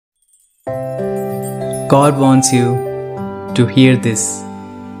God wants you to hear this.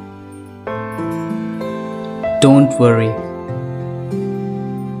 Don't worry.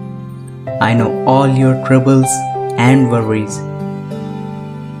 I know all your troubles and worries.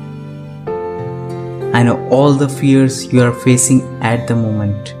 I know all the fears you are facing at the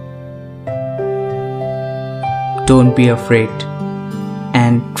moment. Don't be afraid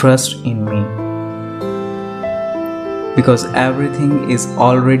and trust in me, because everything is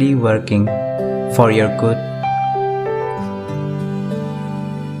already working for your good.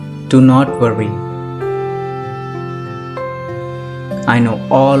 Do not worry. I know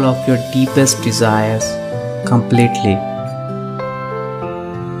all of your deepest desires completely.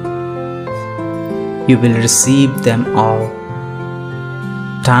 You will receive them all.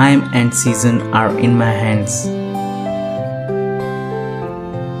 Time and season are in my hands.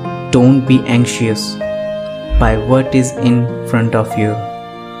 Don't be anxious by what is in front of you.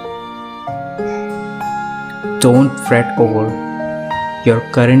 Don't fret over your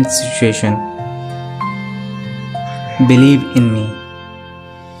current situation. Believe in me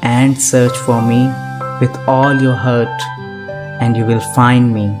and search for me with all your heart, and you will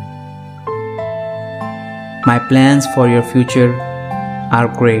find me. My plans for your future are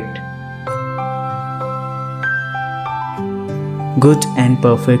great. Good and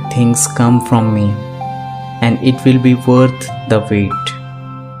perfect things come from me, and it will be worth the wait.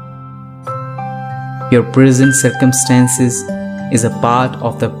 Your present circumstances is a part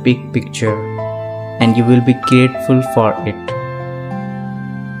of the big picture, and you will be grateful for it.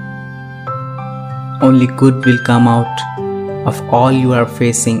 Only good will come out of all you are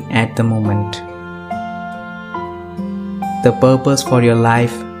facing at the moment. The purpose for your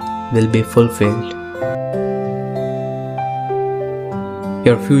life will be fulfilled.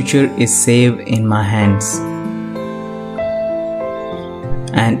 Your future is safe in my hands,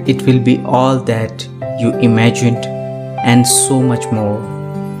 and it will be all that you imagined and so much more.